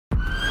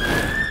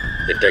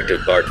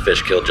Detective Bart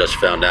Fishkill just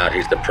found out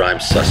he's the prime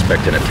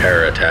suspect in a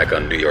terror attack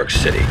on New York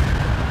City,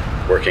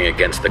 working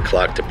against the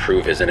clock to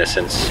prove his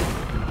innocence,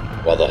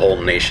 while the whole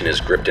nation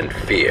is gripped in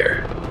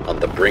fear, on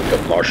the brink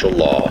of martial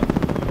law.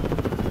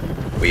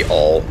 We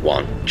all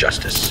want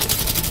justice.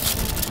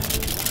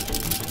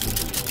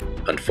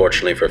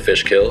 Unfortunately for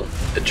Fishkill,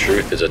 the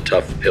truth is a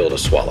tough pill to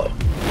swallow.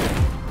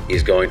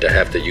 He's going to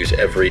have to use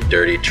every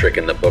dirty trick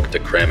in the book to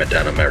cram it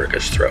down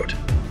America's throat.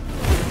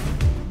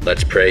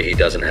 Let's pray he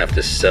doesn't have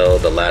to sell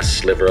the last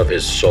sliver of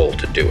his soul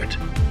to do it.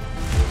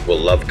 Will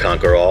love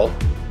conquer all?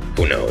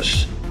 Who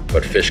knows?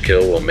 But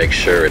Fishkill will make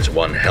sure it's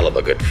one hell of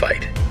a good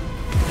fight.